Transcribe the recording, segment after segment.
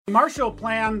Marshall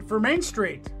Plan for Main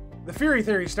Street. The Fury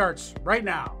Theory starts right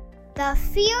now. The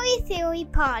Fury Theory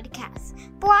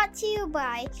Podcast, brought to you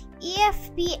by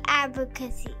EFB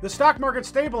Advocacy. The stock market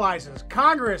stabilizes.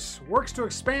 Congress works to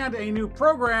expand a new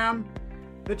program.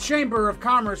 The Chamber of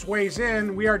Commerce weighs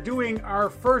in. We are doing our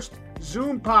first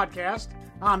Zoom podcast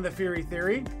on the Fury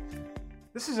Theory.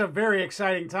 This is a very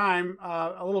exciting time,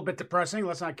 a little bit depressing,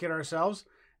 let's not kid ourselves.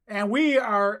 And we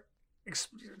are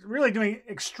really doing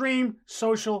extreme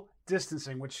social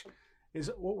distancing, which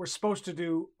is what we're supposed to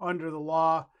do under the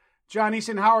law. John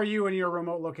Easton, how are you in your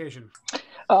remote location?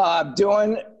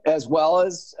 Doing as well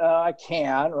as I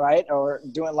can, right? Or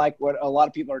doing like what a lot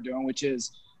of people are doing, which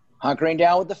is hunkering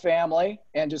down with the family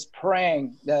and just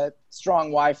praying that strong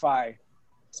Wi-Fi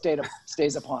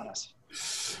stays upon us.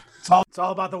 It's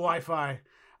all about the Wi-Fi.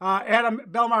 Adam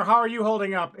Belmar, how are you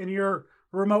holding up in your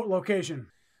remote location?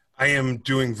 I am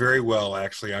doing very well,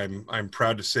 actually. I'm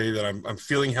proud to say that I'm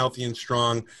feeling healthy and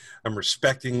strong. I'm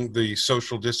respecting the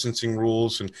social distancing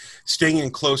rules and staying in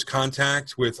close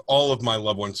contact with all of my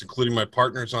loved ones, including my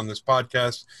partners on this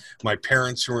podcast, my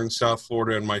parents who are in South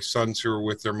Florida, and my sons who are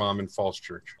with their mom in Falls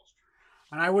Church.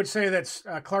 And I would say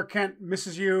that Clark Kent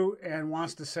misses you and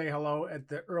wants to say hello at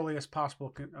the earliest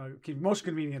possible, most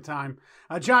convenient time.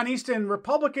 John Easton,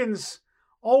 Republicans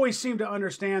always seem to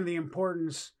understand the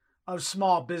importance of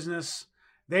small business.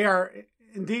 They are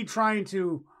indeed trying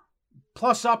to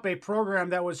plus up a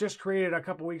program that was just created a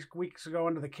couple weeks ago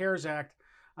under the CARES Act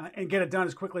and get it done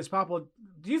as quickly as possible.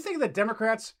 Do you think that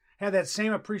Democrats have that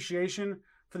same appreciation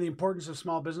for the importance of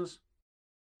small business?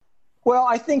 Well,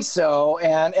 I think so.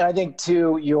 And I think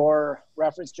to your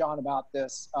reference, John, about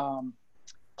this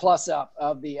plus up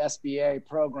of the SBA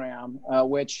program,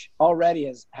 which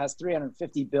already has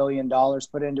 $350 billion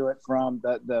put into it from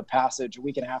the passage a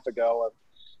week and a half ago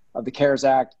of the CARES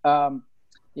Act.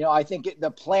 I think the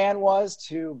plan was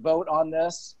to vote on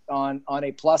this on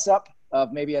a plus up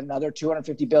of maybe another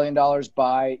 $250 billion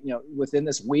by, within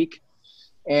this week.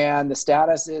 And the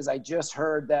status is, I just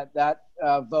heard that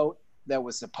vote that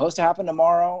was supposed to happen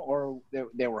tomorrow, or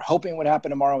they were hoping would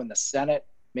happen tomorrow in the Senate,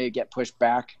 may get pushed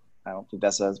back. I don't think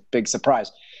that's a big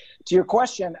surprise. To your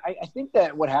question, I think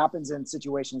that what happens in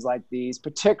situations like these,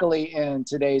 particularly in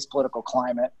today's political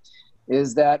climate,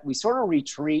 is that we sort of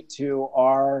retreat to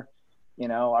our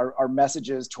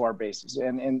messages to our bases.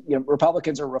 And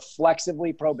Republicans are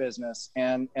reflexively pro-business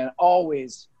and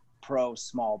always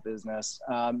pro-small business,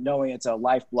 knowing it's a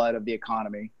lifeblood of the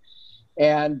economy.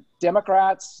 And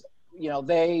Democrats,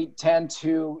 they tend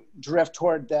to drift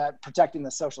toward that protecting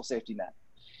the social safety net.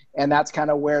 And that's kind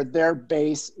of where their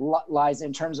base lies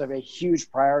in terms of a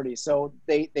huge priority. So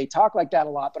they talk like that a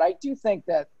lot. But I do think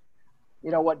that,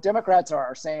 what Democrats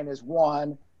are saying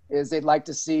is they'd like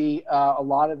to see a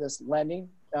lot of this lending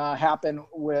happen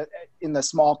in the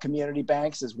small community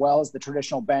banks as well as the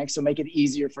traditional banks. So make it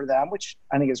easier for them, which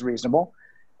I think is reasonable.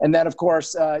 And then, of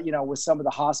course, with some of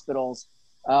the hospitals,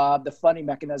 the funding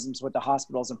mechanisms with the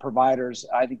hospitals and providers,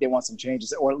 I think they want some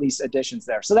changes or at least additions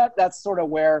there. So that's sort of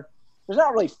where there's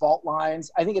not really fault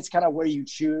lines. I think it's kind of where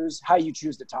how you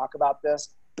choose to talk about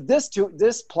this. But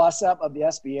this plus up of the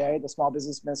SBA, the Small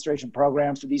Business Administration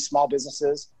program for these small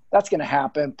businesses, that's going to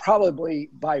happen probably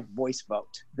by voice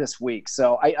vote this week.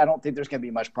 So I don't think there's going to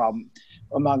be much problem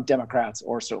among Democrats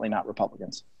or certainly not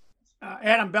Republicans.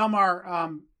 Adam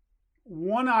Belmar,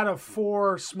 1 out of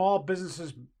 4 small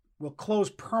businesses will close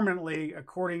permanently,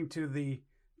 according to the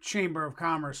Chamber of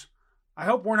Commerce. I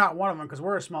hope we're not one of them because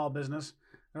we're a small business.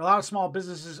 There are a lot of small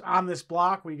businesses on this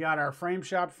block. We got our frame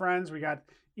shop friends. We got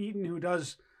Eaton, who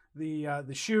does the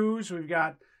shoes. We've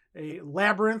got a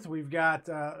Labyrinth. We've got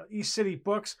East City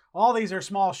Books. All these are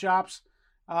small shops.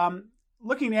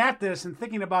 Looking at this and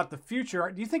thinking about the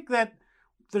future, do you think that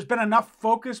there's been enough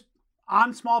focus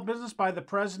on small business by the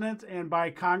president and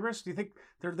by Congress? Do you think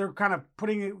they're kind of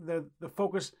putting the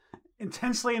focus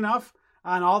intensely enough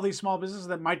on all these small businesses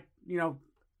that might,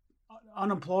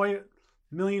 unemploy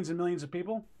millions and millions of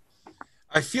people?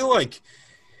 I feel like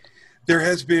there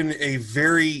has been a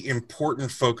very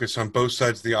important focus on both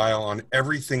sides of the aisle on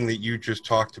everything that you just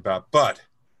talked about. But,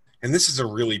 and this is a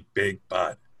really big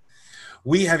but,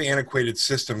 we have antiquated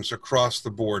systems across the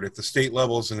board at the state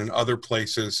levels and in other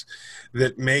places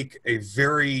that make a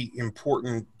very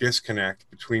important disconnect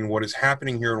between what is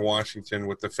happening here in Washington,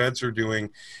 what the feds are doing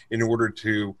in order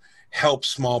to help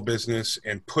small business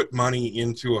and put money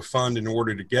into a fund in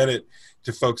order to get it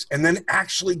to folks, and then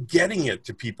actually getting it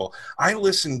to people. I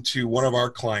listened to one of our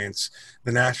clients,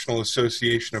 the National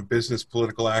Association of Business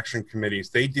Political Action Committees.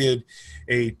 They did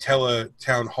a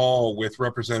town hall with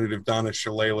Representative Donna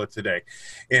Shalala today,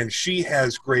 and she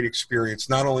has great experience,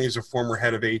 not only as a former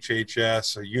head of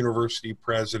HHS, a university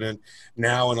president,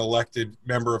 now an elected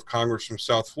member of Congress from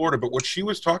South Florida. But what she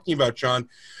was talking about, John,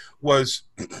 was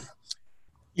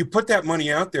you put that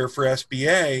money out there for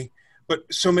SBA, but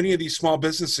so many of these small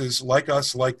businesses like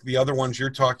us, like the other ones you're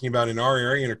talking about in our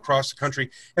area and across the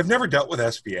country, have never dealt with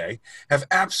SBA, have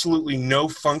absolutely no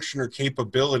function or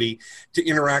capability to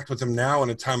interact with them now in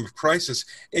a time of crisis.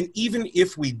 And even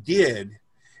if we did,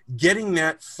 getting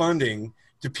that funding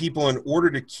to people in order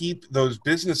to keep those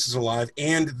businesses alive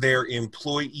and their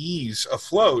employees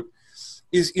afloat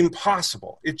is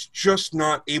impossible. It's just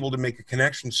not able to make a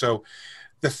connection. So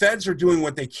the feds are doing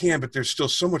what they can, but there's still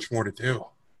so much more to do.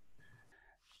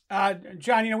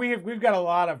 John, we've got a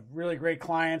lot of really great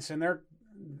clients, and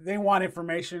they want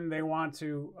information. They want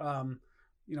to,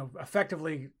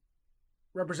 effectively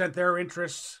represent their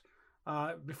interests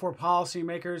before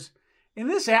policymakers. In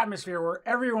this atmosphere where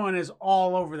everyone is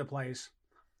all over the place,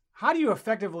 how do you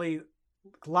effectively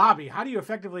lobby? How do you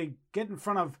effectively get in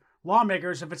front of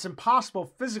lawmakers if it's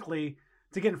impossible physically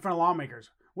to get in front of lawmakers?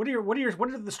 What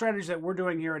are the strategies that we're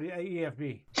doing here at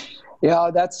EFB?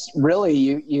 Yeah, that's really,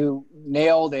 you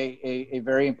nailed a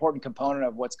very important component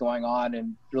of what's going on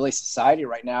in really society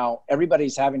right now.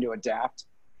 Everybody's having to adapt.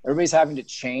 Everybody's having to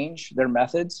change their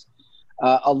methods.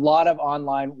 A lot of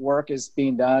online work is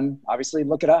being done. Obviously,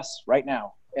 look at us right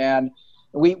now. And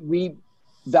we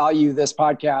value this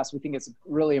podcast. We think it's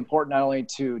really important not only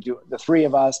to do the three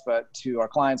of us, but to our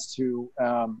clients, to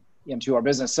our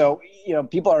business. So,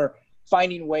 people are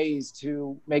finding ways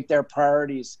to make their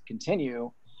priorities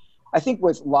continue. I think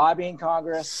with lobbying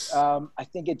Congress, I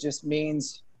think it just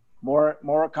means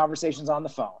more conversations on the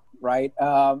phone, right?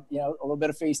 A little bit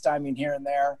of FaceTiming here and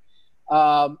there.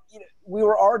 We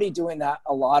were already doing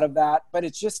a lot of that, but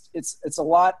it's a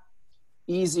lot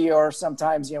easier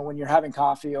sometimes, when you're having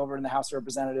coffee over in the House of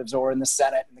Representatives or in the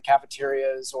Senate, in the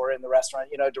cafeterias or in the restaurant,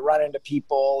 to run into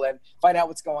people and find out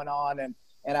what's going on and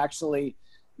actually,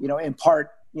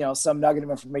 impart, some nugget of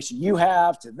information you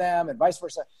have to them and vice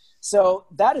versa. So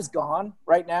that is gone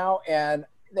right now. And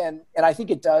I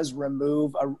think it does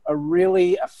remove a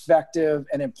really effective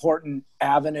and important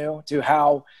avenue to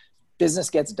how business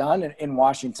gets done in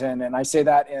Washington. And I say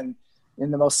that in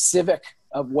the most civic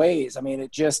of ways. I mean,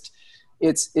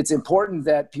 it's important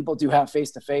that people do have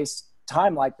face-to-face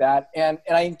time like that. And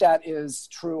I think that is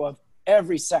true of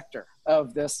every sector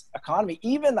of this economy,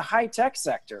 even the high-tech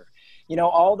sector.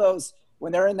 All those,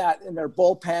 when they're in their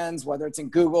bullpens, whether it's in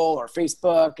Google or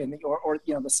Facebook or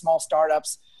the small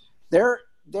startups, they're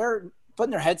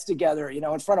putting their heads together,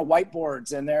 in front of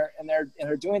whiteboards and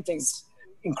they're doing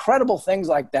incredible things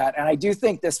like that. And I do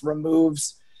think this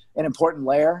removes an important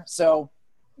layer. So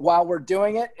while we're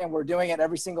doing it, and we're doing it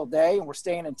every single day, and we're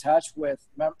staying in touch with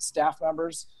staff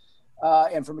members,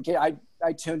 and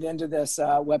I tuned into this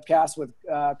webcast with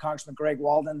Congressman Greg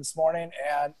Walden this morning,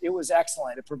 and it was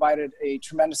excellent. It provided a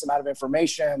tremendous amount of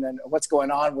information and what's going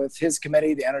on with his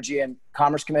committee, the Energy and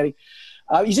Commerce Committee.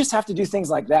 You just have to do things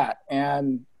like that,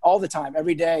 and all the time,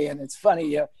 every day. And it's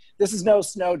funny, this is no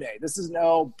snow day. This is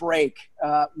no break.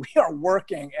 We are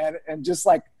working, and just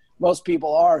like most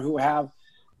people are who have,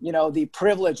 the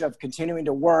privilege of continuing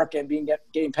to work and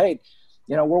getting paid,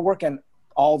 we're working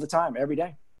all the time, every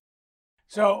day.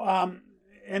 So,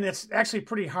 and it's actually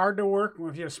pretty hard to work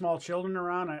if you have small children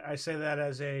around. I say that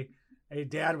as a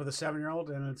dad with a 7-year-old,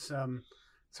 and it's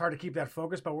hard to keep that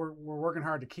focus, but we're working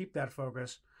hard to keep that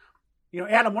focus.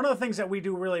 Adam, one of the things that we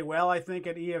do really well, I think,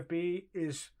 at EFB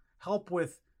is help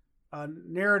with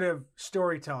narrative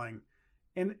storytelling.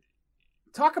 And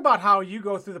talk about how you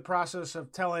go through the process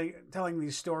of telling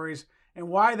these stories and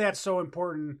why that's so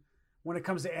important when it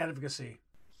comes to advocacy.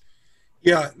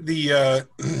 Yeah, the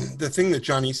thing that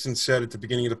John Easton said at the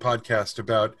beginning of the podcast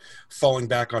about falling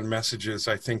back on messages,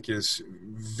 I think, is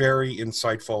very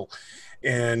insightful.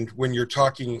 And when you're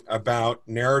talking about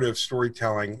narrative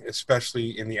storytelling,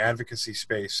 especially in the advocacy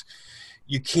space,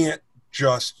 you can't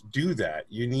just do that.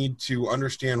 You need to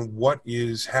understand what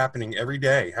is happening every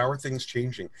day. How are things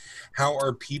changing? How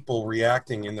are people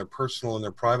reacting in their personal and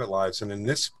their private lives? And in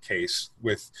this case,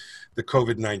 with the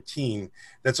COVID-19,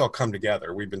 that's all come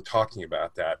together. We've been talking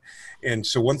about that. And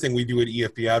so one thing we do at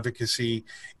EFB Advocacy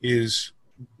is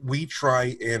we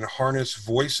try and harness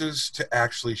voices to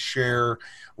actually share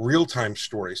real-time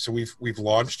stories. So we've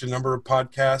launched a number of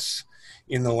podcasts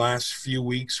in the last few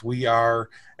weeks, we are,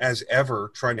 as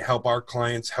ever, trying to help our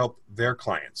clients help their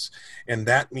clients. And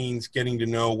that means getting to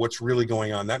know what's really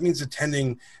going on. That means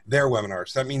attending their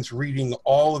webinars. That means reading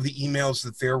all of the emails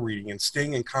that they're reading and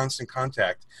staying in constant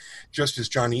contact, just as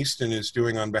John Easton is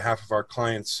doing on behalf of our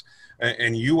clients,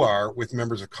 and you are with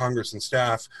members of Congress and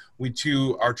staff. We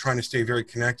too are trying to stay very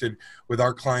connected with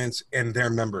our clients and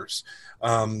their members.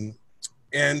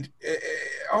 And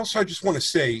also, I just want to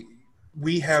say,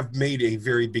 we have made a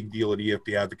very big deal at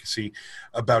EFB Advocacy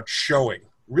about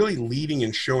really leading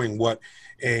and showing what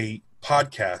a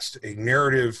podcast, a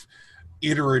narrative,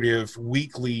 iterative,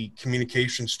 weekly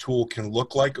communications tool can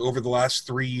look like over the last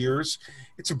 3 years.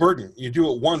 It's a burden. You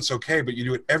do it once, okay, but you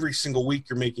do it every single week,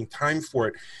 you're making time for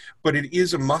it. But it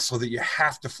is a muscle that you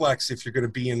have to flex if you're going to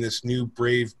be in this new,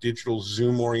 brave, digital,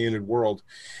 Zoom-oriented world.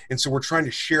 And so we're trying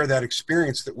to share that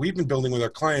experience that we've been building with our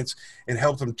clients and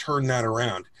help them turn that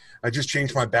around. I just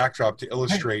changed my backdrop to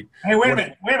illustrate. Hey, wait a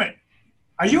minute.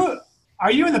 Are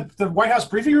you in the White House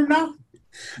briefing room now?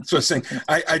 So I was saying,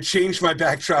 I changed my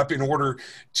backdrop in order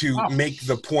to make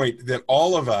the point that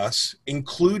all of us,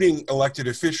 including elected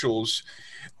officials,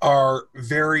 are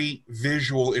very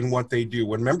visual in what they do.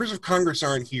 When members of Congress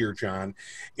aren't here, John,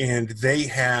 and they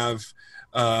have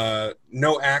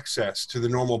no access to the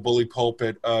normal bully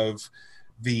pulpit of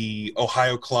the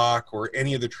Ohio Clock or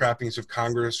any of the trappings of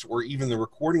Congress or even the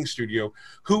recording studio,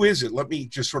 who is it? Let me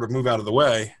just sort of move out of the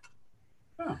way.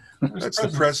 That's the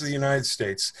President of the United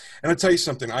States. And I'll tell you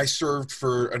something. I served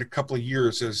for a couple of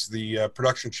years as the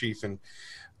production chief and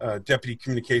deputy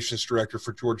communications director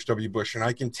for George W. Bush. And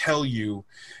I can tell you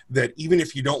that even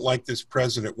if you don't like this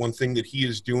president, one thing that he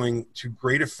is doing to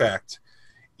great effect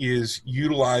is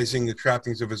utilizing the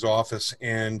trappings of his office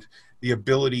and the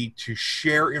ability to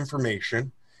share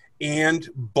information and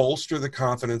bolster the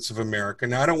confidence of America.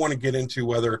 Now, I don't want to get into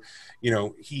whether,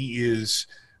 he is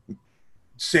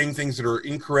saying things that are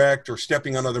incorrect or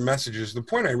stepping on other messages. The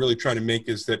point I really try to make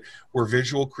is that we're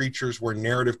visual creatures, we're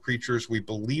narrative creatures, we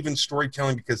believe in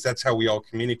storytelling because that's how we all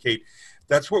communicate.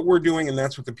 That's what we're doing, and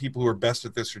that's what the people who are best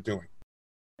at this are doing.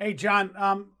 Hey, John,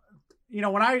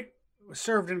 when I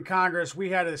served in Congress, we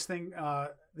had this thing,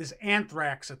 this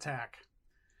anthrax attack.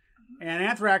 And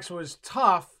anthrax was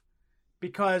tough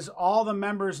because all the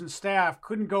members and staff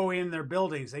couldn't go in their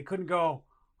buildings. They couldn't go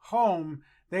home.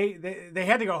 They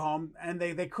had to go home, and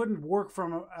they couldn't work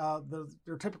from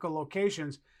their typical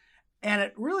locations. And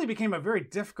it really became a very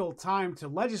difficult time to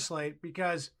legislate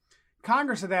because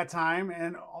Congress at that time,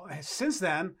 and since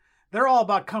then, they're all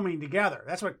about coming together.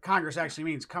 That's what Congress actually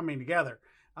means, coming together.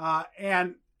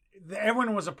 And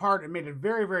everyone was apart. It made it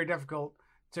very, very difficult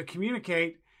to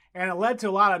communicate, and it led to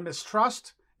a lot of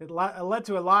mistrust. It led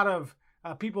to a lot of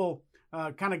people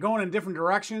kind of going in different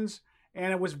directions.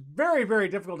 And it was very, very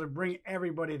difficult to bring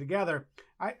everybody together.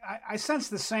 I sense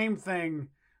the same thing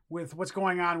with what's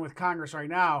going on with Congress right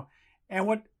now. And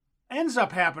what ends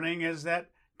up happening is that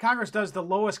Congress does the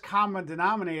lowest common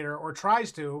denominator, or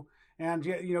tries to. And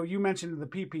you mentioned the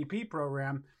PPP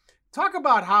program. Talk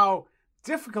about how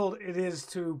difficult it is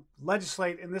to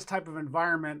legislate in this type of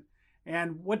environment,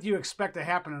 and what do you expect to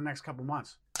happen in the next couple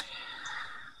months?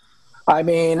 I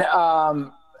mean,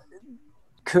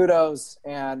 kudos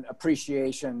and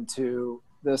appreciation to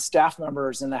the staff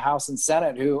members in the House and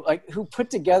Senate who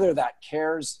put together that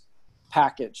CARES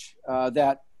package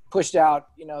that pushed out,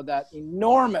 that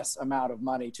enormous amount of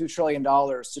money, $2 trillion,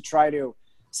 to try to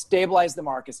stabilize the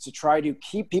markets, to try to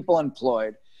keep people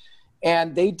employed.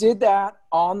 And they did that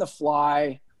on the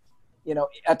fly,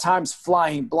 at times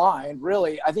flying blind.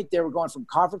 Really, I think they were going from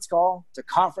conference call to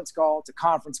conference call to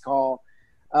conference call.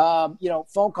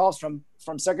 Phone calls from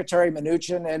Secretary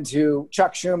Mnuchin and to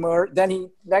Chuck Schumer. Then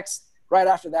right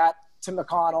after that, to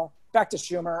McConnell, back to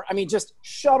Schumer. I mean, just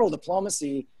shuttle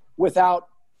diplomacy without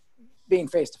being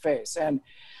face-to-face. And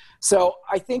so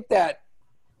I think that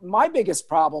my biggest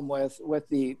problem with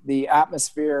the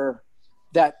atmosphere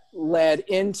that led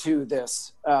into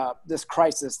this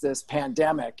crisis, this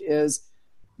pandemic, is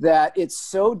that it's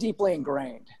so deeply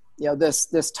ingrained,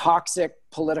 this toxic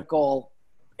political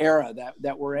era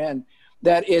that we're in,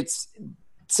 that it's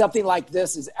something like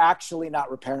this is actually not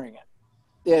repairing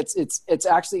it. It's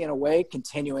actually in a way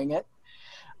continuing it.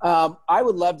 I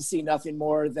would love to see nothing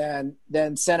more than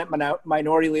Senate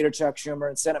Minority Leader Chuck Schumer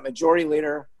and Senate Majority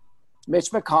Leader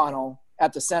Mitch McConnell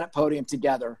at the Senate podium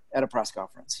together at a press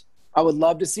conference. I would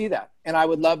love to see that. And I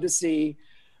would love to see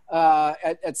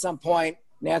at some point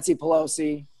Nancy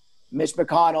Pelosi, Mitch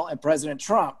McConnell, and President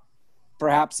Trump,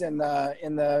 perhaps in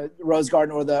the Rose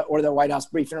Garden or the White House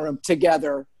briefing room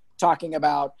together, talking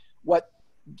about what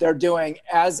they're doing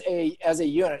as a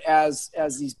unit, as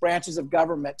these branches of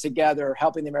government together,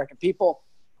 helping the American people.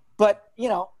 But,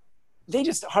 they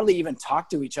just hardly even talk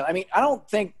to each other. I mean, I don't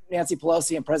think Nancy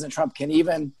Pelosi and President Trump can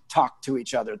even talk to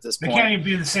each other at this point. They can't even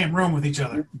be in the same room with each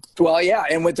other. Well, yeah.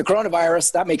 And with the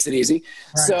coronavirus, that makes it easy.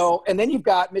 Right. So, and then you've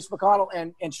got Mitch McConnell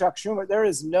and Chuck Schumer. There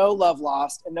is no love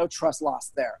lost and no trust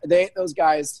lost there. Those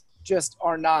guys just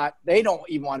are not, they don't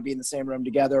even want to be in the same room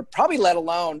together, probably let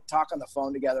alone talk on the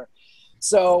phone together.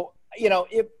 So,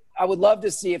 I would love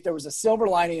to see if there was a silver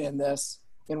lining in this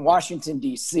in Washington,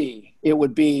 D.C., it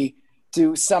would be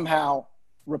to somehow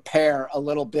repair a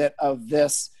little bit of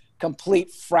this complete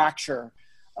fracture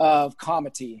of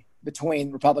comity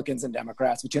between Republicans and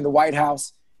Democrats, between the White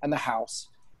House and the House,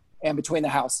 and between the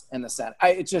House and the Senate.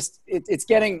 It's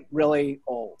getting really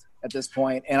old at this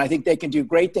point, and I think they can do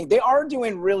great things. They are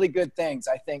doing really good things,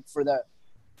 I think, for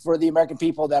the American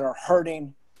people that are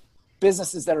hurting,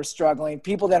 businesses that are struggling,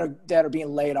 people that are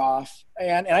being laid off.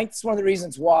 And I think it's one of the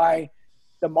reasons why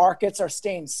the markets are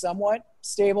staying somewhat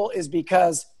stable is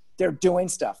because they're doing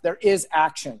stuff. There is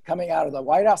action coming out of the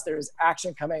White House. There is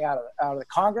action coming out of the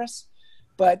Congress,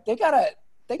 but they gotta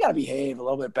behave a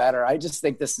little bit better. I just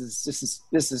think this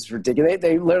is ridiculous.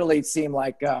 They literally seem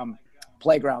like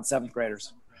playground seventh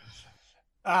graders.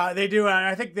 They do, and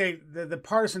I think the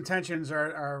partisan tensions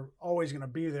are always going to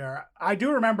be there. I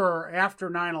do remember after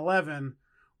 9/11,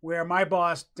 where my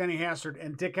boss Denny Hastert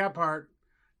and Dick Ephart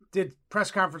did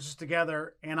press conferences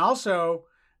together, and also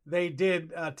they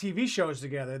did TV shows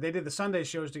together. They did the Sunday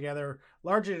shows together,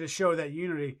 largely to show that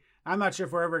unity. I'm not sure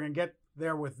if we're ever going to get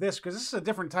there with this, because this is a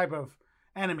different type of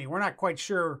enemy. We're not quite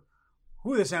sure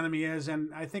who this enemy is,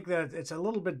 and I think that it's a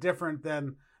little bit different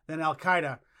than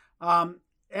Al-Qaeda.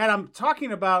 Adam,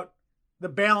 talking about the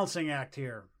balancing act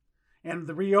here and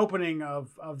the reopening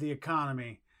of the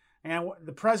economy and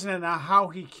the president and how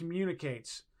he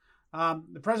communicates.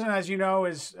 The president, as you know,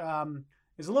 is a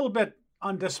little bit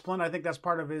undisciplined. I think that's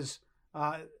part of his.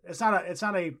 It's not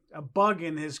a bug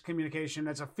in his communication.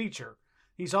 It's a feature.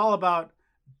 He's all about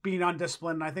being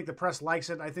undisciplined. And I think the press likes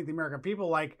it. I think the American people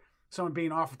like someone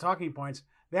being off of talking points.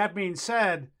 That being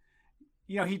said,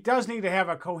 he does need to have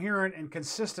a coherent and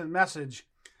consistent message,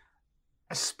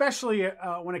 especially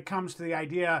when it comes to the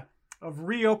idea of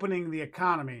reopening the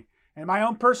economy. And my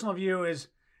own personal view is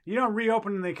you don't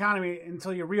reopen the economy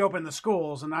until you reopen the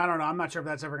schools. And I don't know, I'm not sure if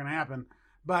that's ever going to happen.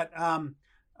 But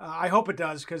I hope it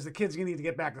does, because the kids need to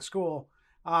get back to school.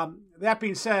 That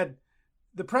being said,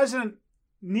 the president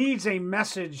needs a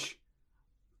message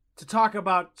to talk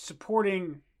about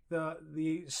supporting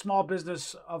the small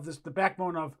business of the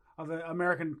backbone of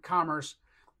American commerce.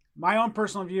 My own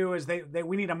personal view is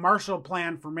we need a Marshall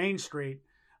Plan for Main Street.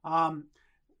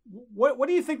 What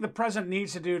do you think the president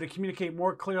needs to do to communicate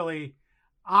more clearly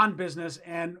on business,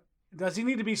 and does he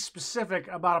need to be specific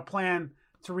about a plan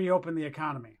to reopen the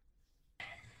economy?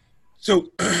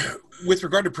 So with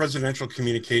regard to presidential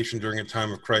communication during a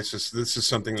time of crisis, this is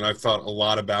something that I've thought a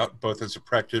lot about, both as a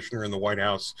practitioner in the White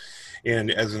House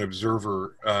and as an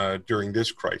observer during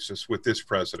this crisis with this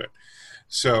president.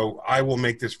 So I will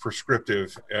make this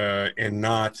prescriptive and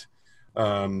not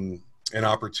an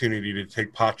opportunity to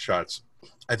take pot shots.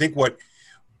 I think what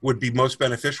would be most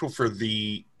beneficial for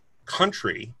the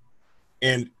country,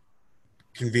 and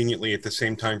conveniently at the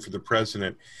same time for the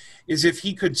president, is if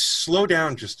he could slow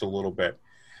down just a little bit,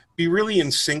 be really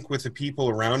in sync with the people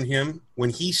around him. When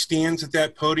he stands at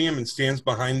that podium and stands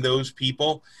behind those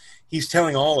people, he's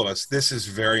telling all of us this is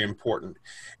very important.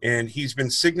 And he's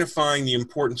been signifying the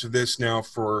importance of this now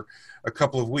for a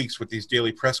couple of weeks with these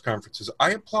daily press conferences.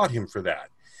 I applaud him for that.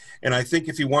 And I think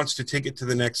if he wants to take it to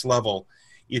the next level,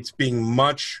 it's being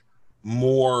much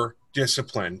more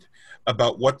disciplined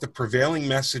about what the prevailing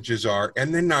messages are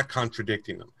and then not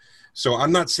contradicting them. So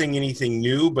I'm not saying anything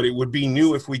new, but it would be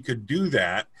new if we could do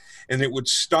that, and it would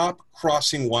stop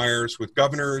crossing wires with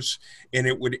governors, and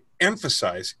it would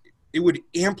emphasize, it would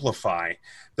amplify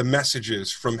the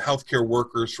messages from healthcare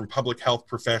workers, from public health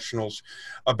professionals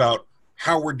about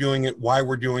how we're doing it, why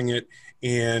we're doing it,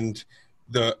 and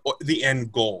the end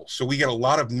goal. So we get a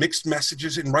lot of mixed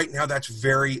messages, and right now that's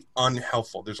very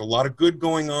unhelpful. There's a lot of good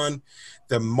going on.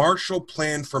 The Marshall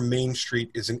Plan for Main Street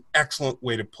is an excellent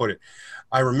way to put it.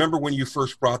 I remember when you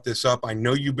first brought this up, I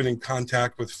know you've been in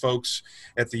contact with folks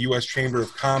at the U.S. Chamber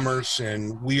of Commerce,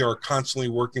 and we are constantly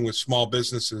working with small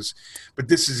businesses, but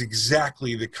this is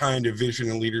exactly the kind of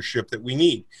vision and leadership that we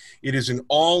need. It is an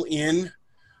all-in,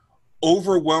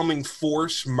 overwhelming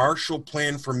force Marshall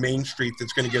Plan for Main Street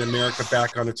that's going to get America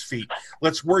back on its feet.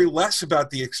 Let's worry less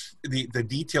about the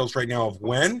details right now of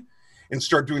when, and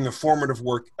start doing the formative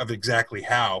work of exactly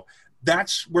how.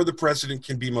 That's where the president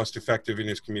can be most effective in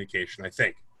his communication, I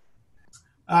think.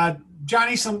 John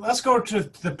Easton, let's go to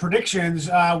the predictions.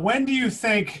 When do you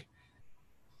think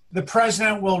the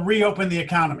president will reopen the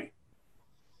economy?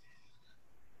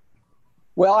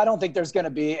 Well, I don't think there's going to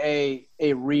be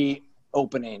a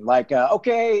reopening. Like,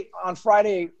 okay, on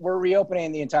Friday, we're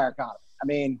reopening the entire economy. I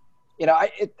mean,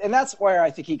 and that's where I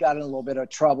think he got in a little bit of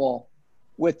trouble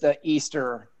with the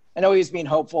Easter. I know he was being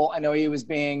hopeful. I know he was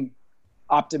being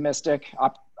optimistic,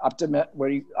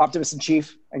 optimist in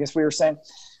chief, I guess we were saying.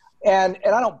 And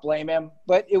I don't blame him,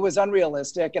 but it was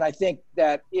unrealistic. And I think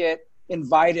that it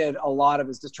invited a lot of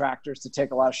his detractors to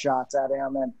take a lot of shots at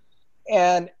him.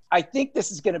 And I think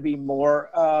this is going to be more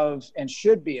of, and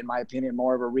should be, in my opinion,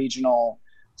 more of a regional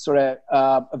sort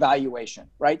of evaluation,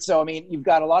 right? So, I mean, you've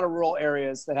got a lot of rural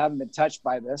areas that haven't been touched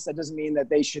by this. That doesn't mean that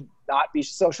they should not be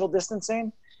social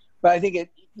distancing, but I think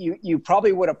you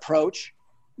probably would approach,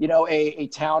 a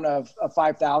town of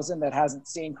 5,000 that hasn't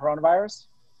seen coronavirus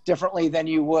differently than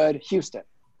you would Houston.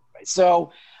 Right?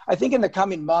 So I think in the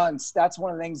coming months, that's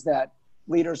one of the things that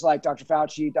leaders like Dr.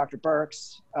 Fauci, Dr.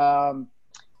 Birx,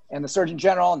 and the Surgeon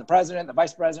General and the President, the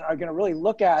Vice President are going to really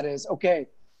look at is, okay,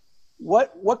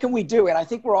 what can we do? And I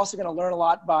think we're also going to learn a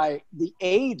lot by the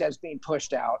aid that's being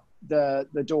pushed out the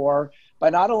door by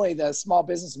not only the Small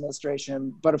Business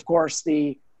Administration, but of course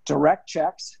the direct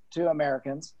checks to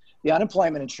Americans, the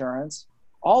unemployment insurance,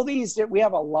 all these. We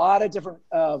have a lot of different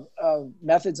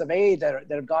methods of aid that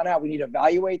have gone out. We need to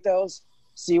evaluate those,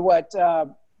 see what,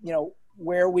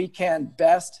 where we can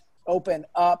best open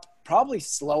up, probably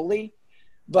slowly.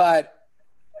 But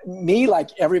me, like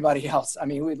everybody else, I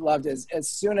mean, we'd love to, as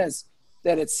soon as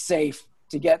that it's safe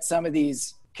to get some of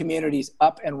these communities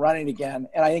up and running again.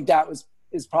 And I think that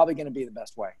is probably going to be the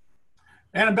best way.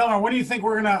 Adam Belmar, when do you think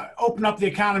we're going to open up the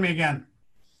economy again?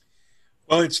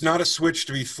 Well, it's not a switch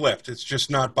to be flipped. It's just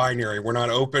not binary. We're not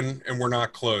open and we're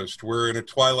not closed. We're in a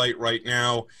twilight right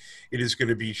now. It is going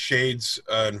to be shades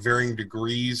and varying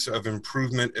degrees of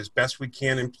improvement as best we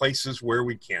can in places where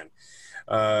we can.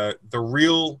 The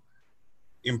real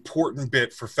important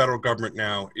bit for federal government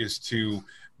now is to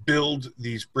build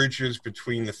these bridges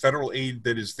between the federal aid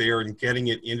that is there and getting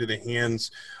it into the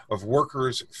hands of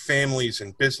workers, families,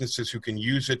 and businesses who can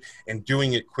use it, and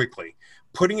doing it quickly.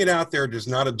 Putting it out there does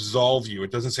not absolve you. It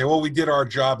doesn't say, well, we did our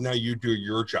job, now you do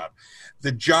your job.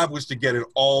 The job was to get it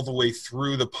all the way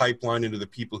through the pipeline into the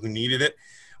people who needed it.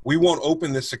 We won't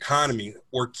open this economy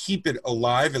or keep it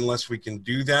alive unless we can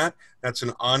do that. That's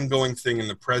an ongoing thing, and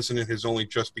the president has only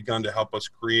just begun to help us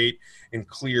create and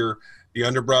clear the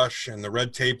underbrush and the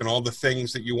red tape and all the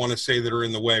things that you want to say that are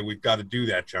in the way. We've got to do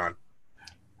that, John.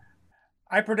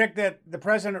 I predict that the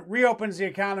president reopens the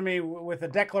economy with a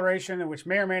declaration, which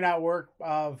may or may not work,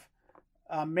 of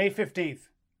May 15th.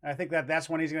 I think that's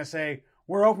when he's going to say,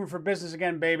 we're open for business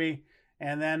again, baby.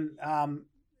 And then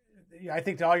I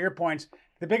think to all your points,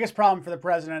 the biggest problem for the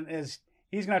president is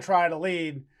he's going to try to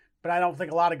lead, but I don't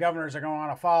think a lot of governors are going to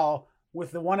want to follow,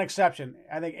 with the one exception.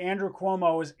 I think Andrew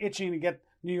Cuomo is itching to get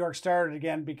New York started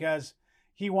again because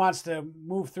he wants to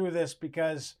move through this,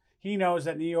 because he knows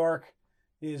that New York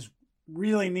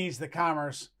really needs the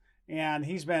commerce, and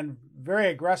he's been very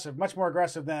aggressive, much more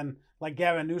aggressive than like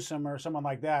Gavin Newsom or someone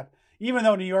like that. Even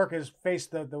though New York has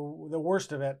faced the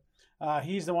worst of it,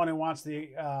 he's the one who wants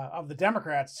of the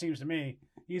Democrats, it seems to me,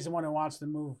 he's the one who wants to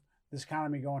move this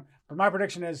economy going. But my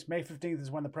prediction is May 15th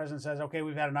is when the president says, okay,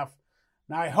 we've had enough.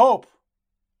 Now I hope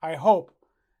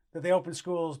that they open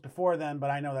schools before then, but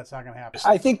I know that's not going to happen.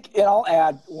 I think, and I'll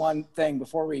add one thing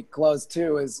before we close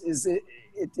too, is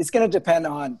it's going to depend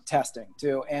on testing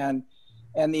too, and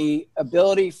the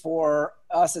ability for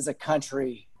us as a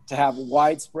country to have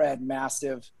widespread,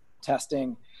 massive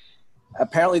testing.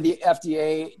 Apparently the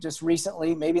FDA just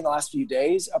recently, maybe in the last few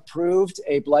days, approved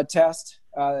a blood test,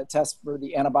 for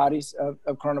the antibodies of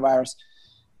coronavirus.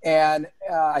 And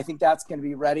I think that's going to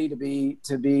be ready to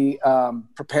be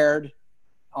prepared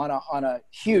on a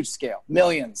huge scale,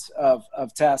 millions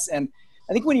of tests. And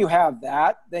I think when you have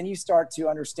that, then you start to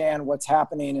understand what's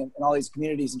happening in all these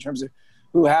communities in terms of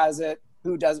who has it,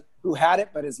 who had it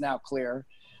but is now clear,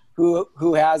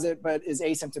 who has it but is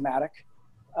asymptomatic.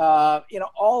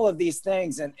 All of these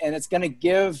things, and it's going to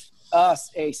give us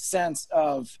a sense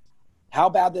of how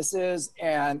bad this is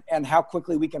and how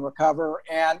quickly we can recover,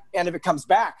 and if it comes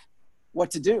back,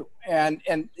 what to do. And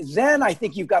then I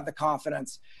think you've got the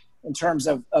confidence in terms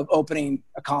of opening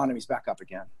economies back up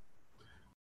again.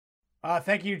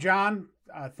 Thank you, John.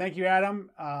 Thank you, Adam.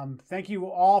 Thank you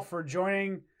all for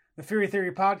joining the Fury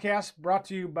Theory podcast, brought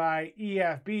to you by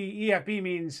EFB. EFB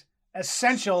means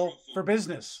essential for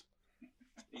business.